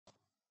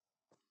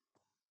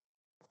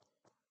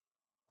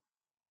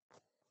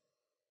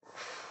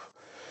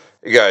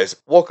Hey guys,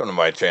 welcome to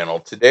my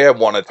channel. Today I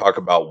want to talk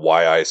about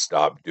why I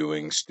stopped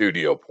doing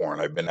studio porn.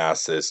 I've been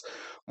asked this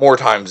more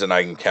times than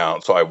I can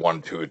count, so I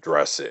wanted to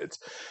address it.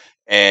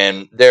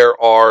 And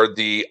there are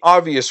the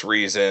obvious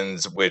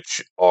reasons,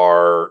 which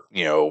are,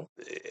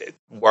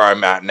 where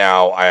I'm at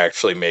now. I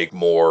actually make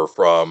more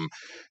from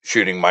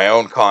shooting my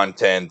own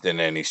content than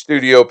any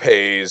studio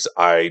pays.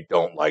 I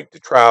don't like to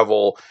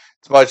travel.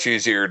 It's much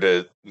easier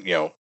to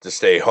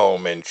stay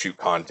home and shoot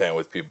content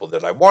with people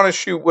that I want to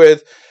shoot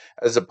with,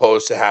 as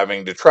opposed to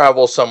having to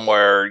travel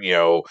somewhere,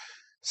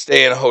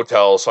 stay in a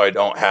hotel so I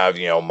don't have,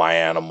 my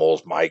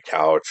animals, my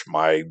couch,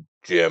 my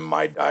gym,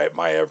 my diet,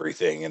 my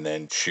everything, and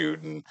then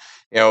shoot. And,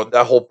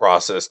 that whole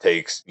process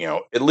takes,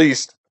 at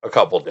least a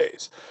couple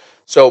days.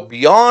 So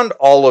beyond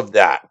all of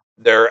that,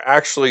 there are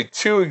actually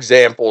two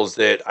examples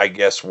that I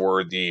guess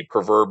were the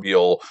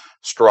proverbial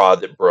straw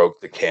that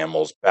broke the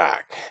camel's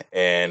back.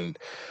 And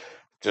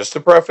just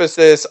to preface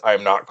this,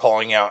 I'm not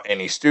calling out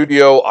any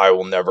studio. I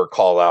will never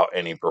call out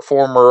any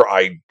performer.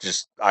 I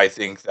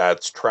think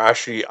that's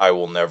trashy. I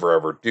will never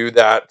ever do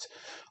that.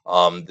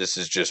 This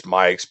is just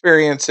my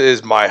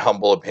experiences, my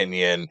humble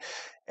opinion,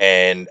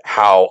 and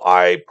how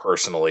I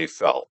personally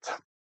felt.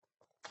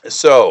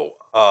 So,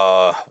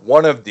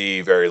 one of the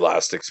very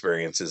last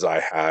experiences I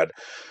had,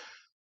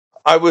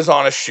 I was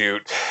on a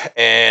shoot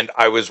and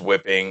I was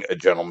whipping a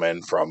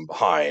gentleman from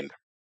behind.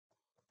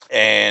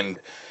 And,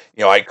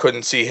 I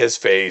couldn't see his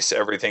face.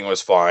 Everything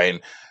was fine.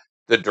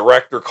 The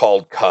director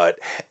called cut,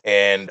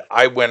 and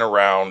I went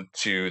around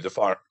to the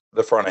front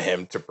of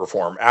him to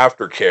perform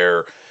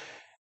aftercare.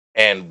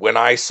 And when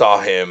I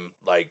saw him,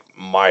 like,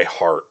 my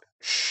heart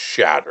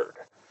shattered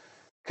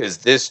because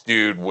this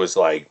dude was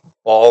like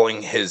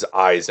bawling his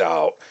eyes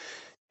out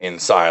in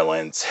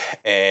silence.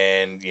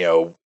 And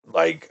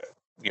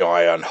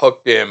I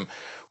unhooked him.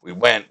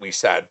 We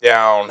sat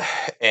down,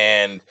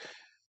 and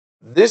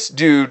this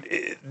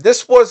dude,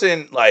 this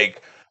wasn't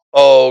like,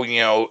 oh,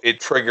 it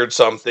triggered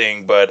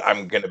something, but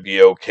I'm going to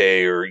be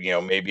okay. Or,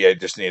 maybe I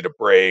just need a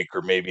break,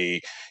 or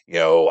maybe,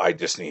 I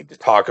just need to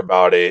talk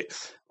about it.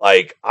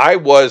 Like, I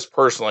was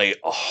personally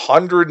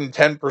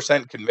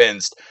 110%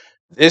 convinced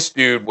this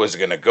dude was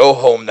going to go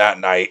home that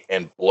night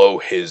and blow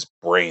his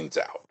brains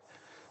out.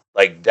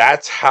 Like,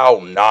 that's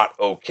how not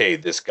okay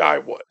this guy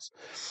was.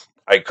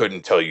 I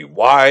couldn't tell you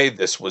why.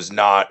 This was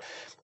not,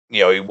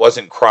 he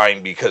wasn't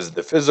crying because of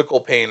the physical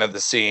pain of the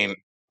scene.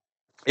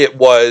 It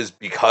was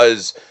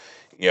because,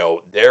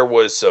 there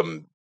was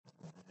some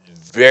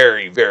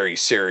very, very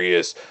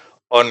serious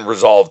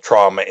unresolved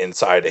trauma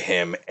inside of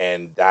him.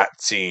 And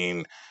that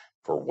scene,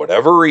 for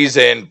whatever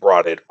reason,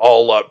 brought it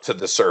all up to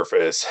the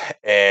surface.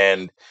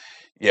 And,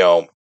 you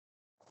know,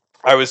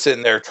 I was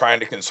sitting there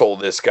trying to console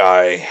this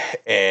guy.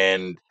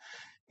 And,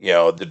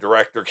 the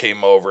director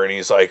came over and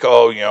he's like,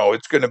 oh,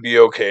 it's going to be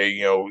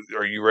okay.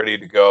 Are you ready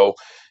to go?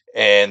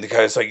 And the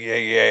guy's like,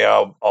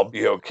 yeah, I'll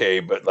be okay,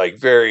 but like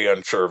very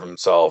unsure of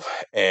himself.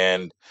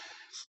 And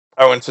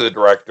I went to the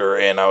director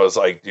and I was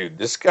like, dude,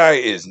 this guy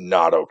is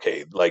not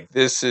okay. Like,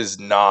 this is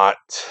not,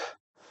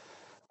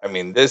 I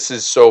mean, this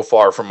is so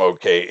far from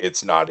okay.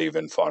 It's not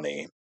even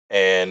funny.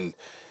 And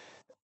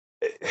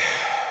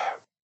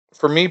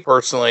for me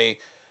personally,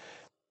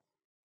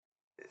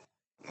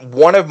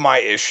 one of my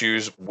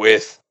issues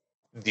with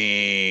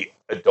the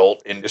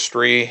adult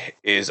industry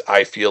is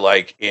I feel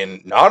like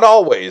in not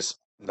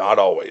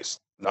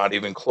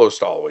even close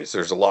to always,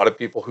 there's a lot of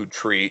people who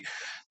treat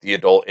the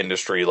adult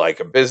industry like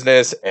a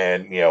business,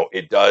 and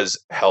it does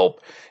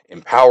help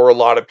empower a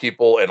lot of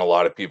people, and a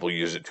lot of people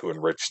use it to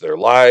enrich their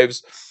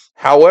lives.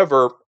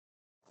 However,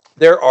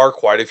 there are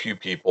quite a few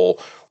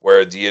people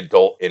where the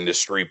adult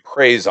industry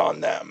preys on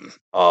them.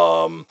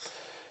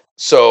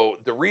 So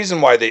the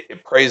reason why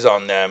it preys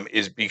on them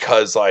is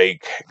because,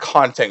 like,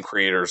 content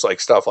creators, like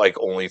stuff like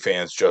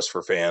OnlyFans, Just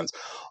for Fans,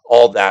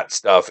 all that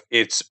stuff,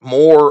 it's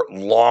more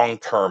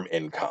long-term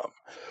income.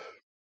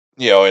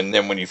 And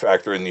then when you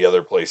factor in the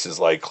other places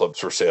like Clips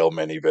for Sale,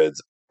 ManyVids,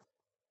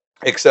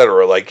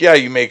 etc., like, yeah,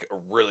 you make a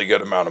really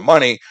good amount of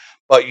money,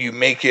 but you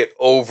make it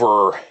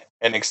over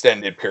an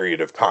extended period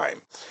of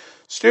time.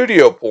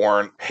 Studio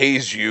porn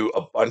pays you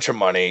a bunch of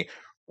money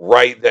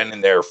right then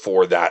and there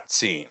for that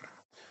scene.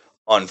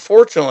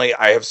 Unfortunately,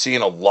 I have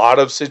seen a lot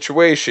of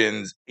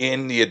situations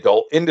in the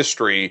adult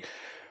industry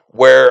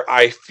where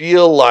I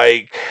feel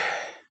like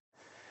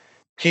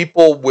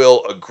people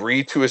will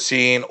agree to a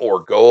scene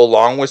or go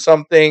along with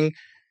something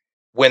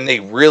when they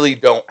really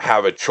don't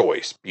have a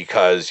choice,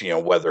 because,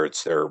 whether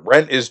it's their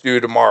rent is due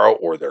tomorrow,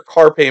 or their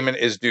car payment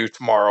is due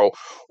tomorrow,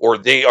 or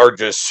they are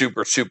just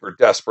super, super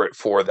desperate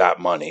for that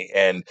money.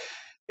 And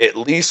at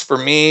least for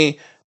me,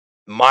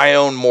 my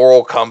own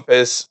moral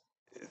compass,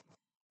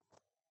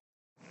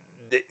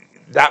 th-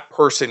 that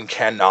person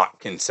cannot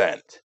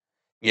consent.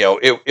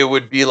 It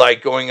would be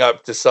like going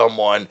up to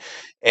someone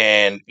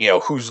and,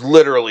 who's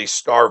literally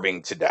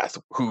starving to death,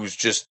 who's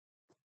just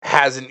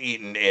hasn't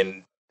eaten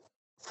in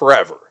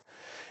forever.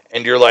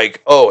 And you're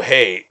like, oh,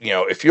 hey,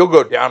 if you'll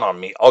go down on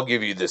me, I'll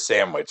give you this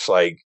sandwich.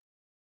 Like,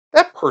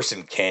 that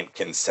person can't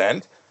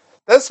consent.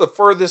 That's the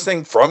furthest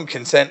thing from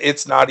consent.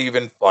 It's not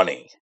even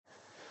funny.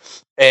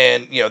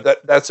 And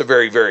that's a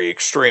very, very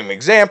extreme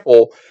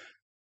example,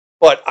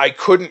 but I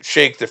couldn't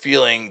shake the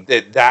feeling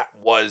that that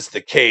was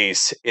the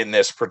case in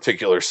this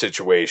particular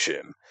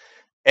situation.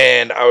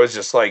 And I was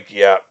just like,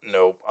 yeah,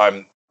 nope,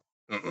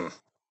 mm-mm,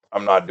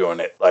 I'm not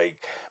doing it.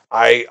 Like,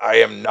 I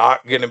am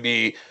not going to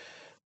be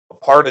a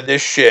part of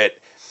this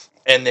shit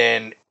and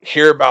then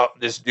hear about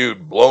this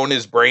dude blowing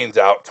his brains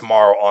out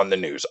tomorrow on the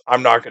news.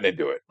 I'm not going to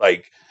do it.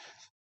 Like,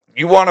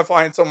 you want to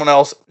find someone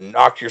else,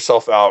 knock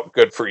yourself out.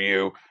 Good for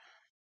you.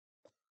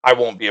 I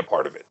won't be a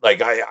part of it. Like,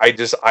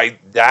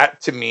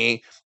 that to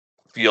me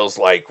feels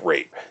like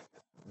rape.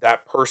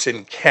 That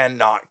person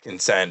cannot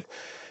consent.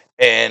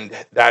 And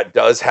that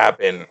does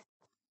happen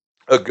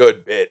a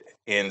good bit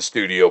in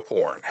studio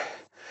porn.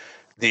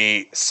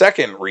 The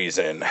second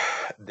reason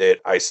that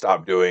I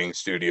stopped doing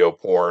studio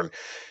porn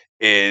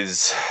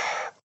is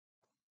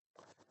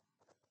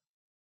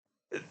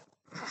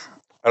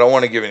I don't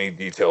want to give any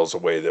details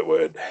away that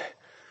would.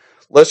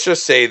 Let's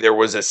just say there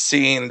was a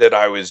scene that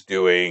I was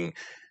doing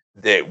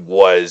that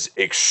was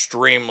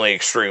extremely,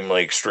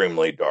 extremely,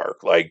 extremely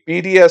dark. Like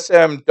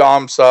BDSM,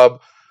 Dom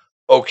sub,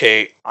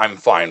 okay, I'm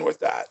fine with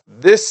that.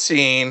 This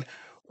scene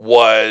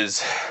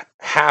was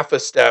half a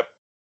step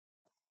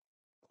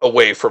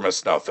away from a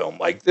snuff film.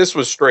 Like, this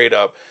was straight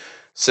up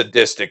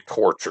sadistic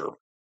torture.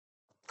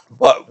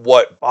 But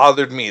what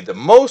bothered me the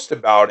most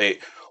about it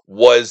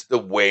was the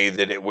way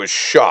that it was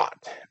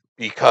shot.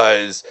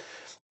 Because,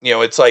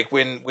 it's like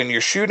when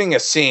you're shooting a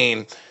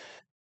scene,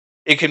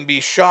 it can be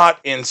shot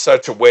in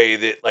such a way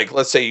that, like,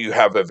 let's say you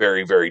have a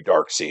very, very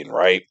dark scene,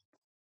 right?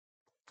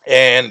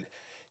 And,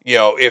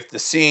 if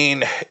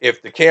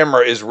the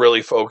camera is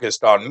really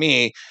focused on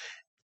me,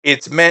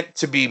 it's meant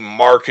to be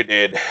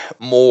marketed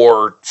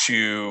more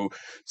to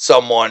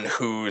someone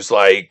who's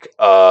like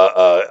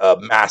a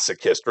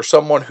masochist or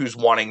someone who's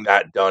wanting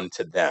that done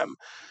to them.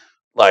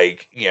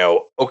 Like,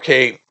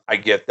 okay, I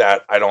get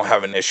that. I don't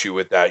have an issue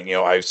with that.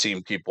 I've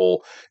seen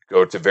people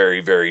go to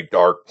very, very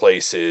dark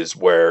places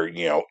where,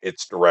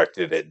 it's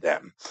directed at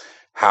them.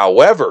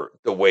 However,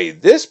 the way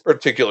this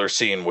particular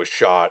scene was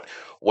shot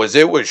was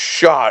it was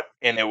shot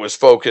and it was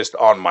focused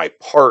on my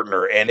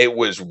partner, and it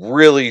was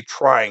really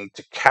trying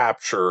to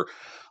capture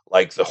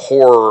like the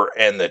horror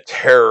and the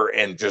terror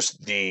and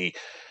just the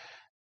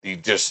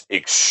just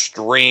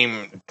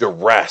extreme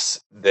duress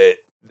that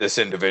this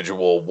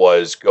individual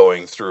was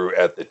going through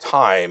at the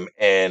time.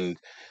 And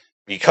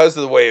because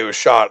of the way it was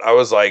shot, I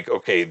was like,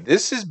 okay,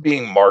 this is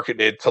being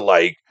marketed to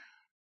like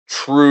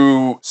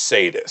true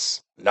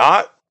sadists,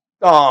 not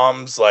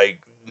doms.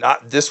 Like,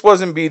 not, this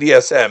wasn't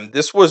BDSM.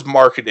 This was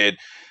marketed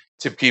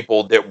to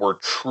people that were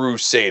true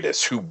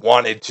sadists who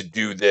wanted to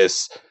do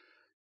this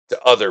to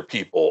other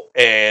people.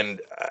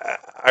 And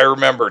I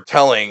remember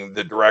telling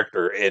the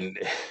director, and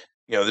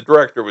the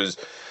director was,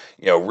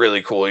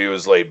 really cool. He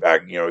was laid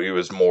back. He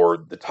was more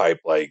the type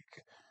like,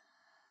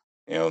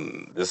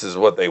 this is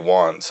what they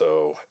want.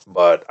 So,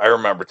 but I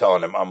remember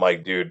telling him, I'm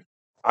like, dude,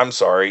 I'm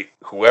sorry.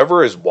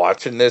 Whoever is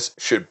watching this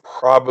should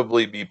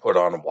probably be put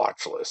on a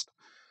watch list.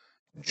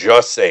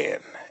 Just saying.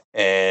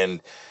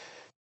 And,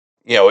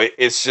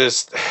 it's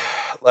just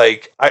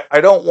like,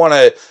 I don't want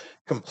to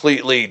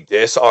completely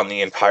diss on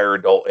the entire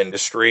adult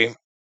industry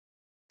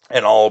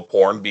and all of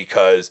porn,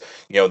 because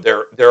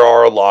there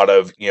are a lot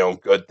of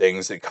good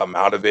things that come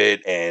out of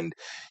it, and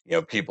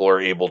people are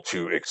able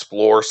to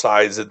explore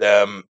sides of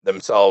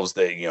themselves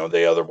that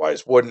they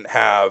otherwise wouldn't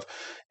have.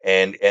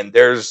 And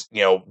there's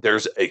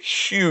a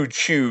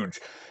huge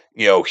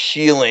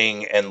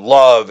healing and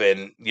love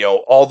and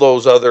all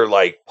those other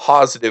like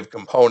positive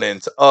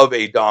components of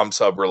a dom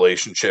sub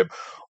relationship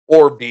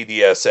or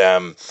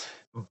BDSM.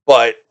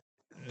 But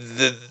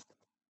the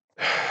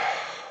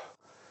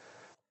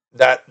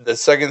that the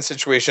second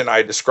situation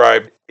I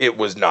described, it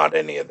was not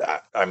any of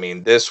that. I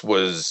mean, this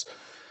was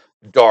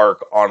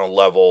dark on a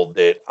level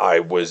that I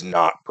was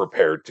not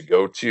prepared to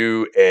go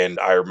to. And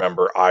I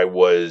remember I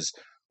was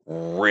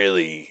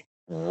really,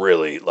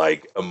 really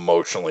like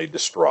emotionally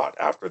distraught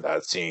after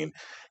that scene,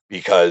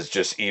 because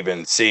just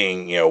even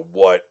seeing,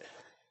 what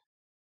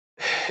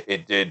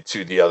it did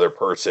to the other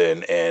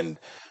person. And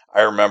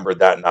I remember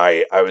that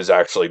night I was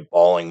actually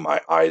bawling my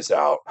eyes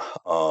out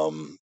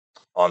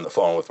on the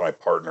phone with my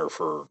partner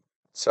for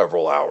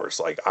several hours.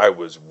 Like, I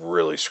was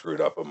really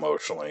screwed up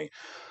emotionally.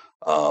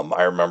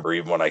 I remember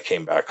even when I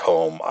came back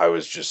home, I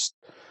was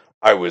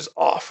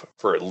off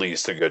for at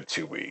least a good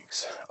 2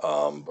 weeks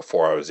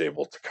before I was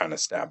able to kind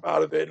of snap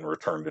out of it and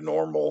return to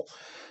normal.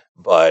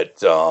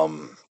 But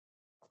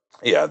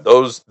yeah,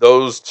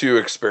 those two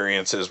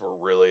experiences were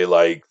really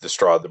like the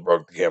straw that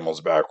broke the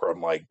camel's back, where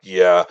I'm like,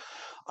 yeah,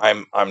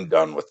 I'm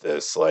done with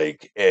this.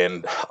 Like,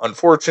 and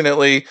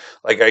unfortunately,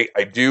 like,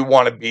 I do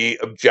want to be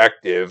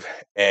objective,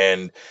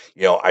 and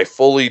I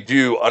fully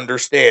do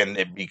understand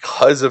that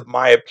because of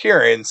my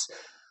appearance,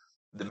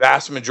 the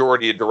vast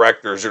majority of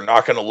directors are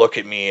not going to look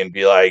at me and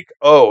be like,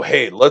 oh,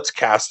 hey, let's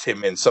cast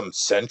him in some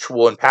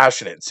sensual and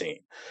passionate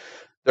scene.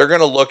 They're going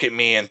to look at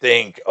me and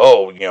think,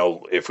 oh,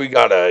 if we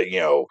got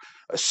a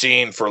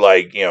scene for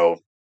like,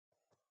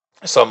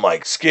 some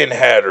like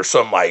skinhead or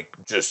some like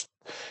just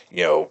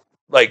you know,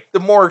 like the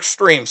more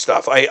extreme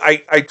stuff.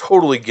 I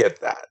totally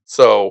get that.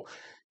 So,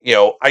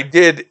 I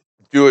did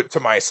do it to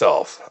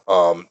myself,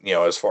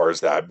 as far as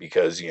that,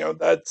 because,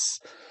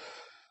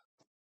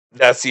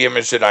 that's the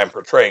image that I'm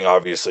portraying.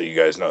 Obviously, you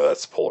guys know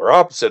that's the polar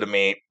opposite of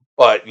me,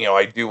 but,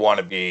 I do want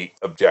to be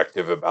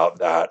objective about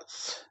that.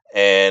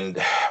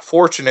 And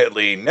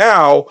fortunately,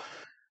 now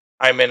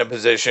I'm in a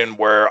position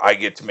where I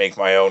get to make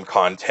my own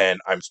content.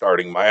 I'm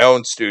starting my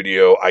own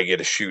studio. I get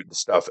to shoot the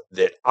stuff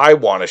that I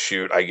want to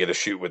shoot. I get to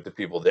shoot with the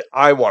people that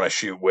I want to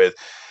shoot with.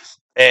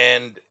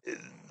 And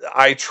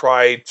I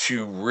try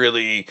to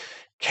really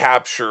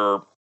capture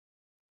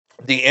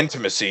the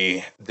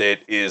intimacy that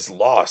is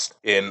lost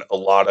in a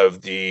lot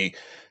of the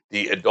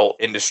adult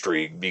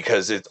industry,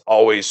 because it's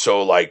always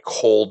so like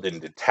cold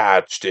and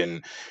detached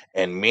and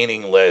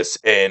meaningless.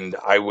 And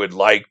I would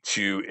like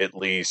to at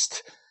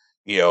least,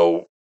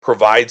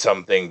 provide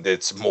something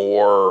that's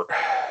more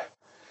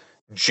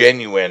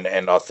genuine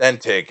and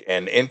authentic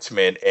and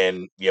intimate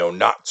and,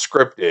 not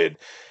scripted.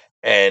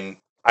 And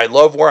I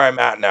love where I'm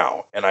at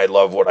now, and I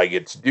love what I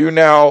get to do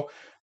now.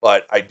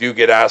 But I do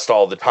get asked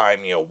all the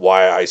time,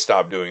 why I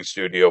stopped doing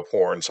studio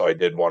porn. So I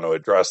did want to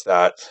address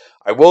that.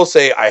 I will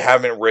say I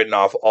haven't written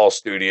off all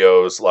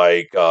studios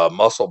like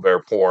Muscle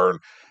Bear Porn.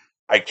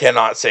 I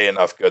cannot say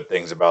enough good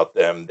things about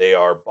them. They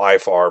are by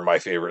far my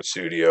favorite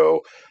studio.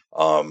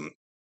 Um,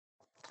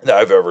 that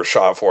I've ever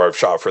shot for. I've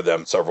shot for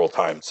them several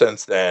times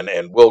since then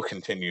and will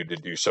continue to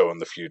do so in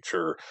the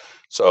future.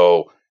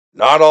 So,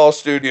 not all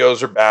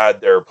studios are bad.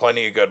 There are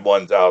plenty of good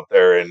ones out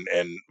there, and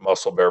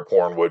Muscle Bear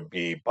Porn would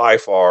be by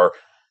far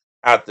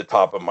at the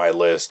top of my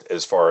list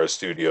as far as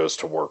studios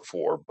to work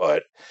for.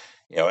 But,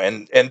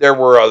 and there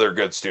were other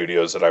good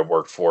studios that I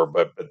worked for,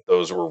 but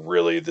those were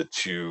really the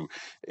two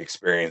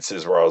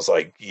experiences where I was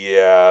like,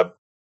 yeah,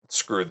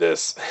 screw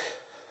this.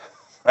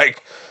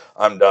 Like,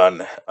 I'm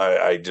done.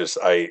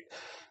 I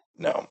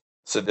no,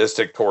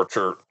 sadistic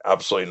torture,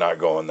 absolutely not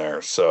going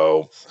there.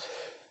 So,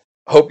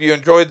 hope you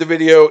enjoyed the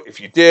video. If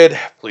you did,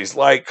 please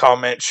like,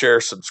 comment,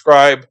 share,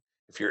 subscribe.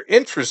 If you're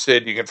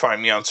interested, you can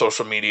find me on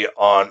social media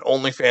on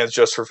OnlyFans,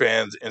 Just for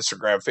Fans,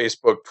 Instagram,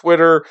 Facebook,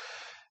 Twitter,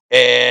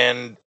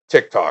 and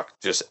TikTok.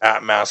 Just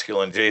at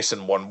Masculine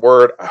Jason, one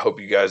word. I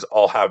hope you guys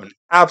all have an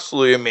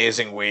absolutely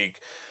amazing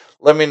week.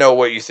 Let me know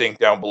what you think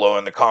down below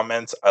in the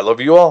comments. I love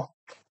you all.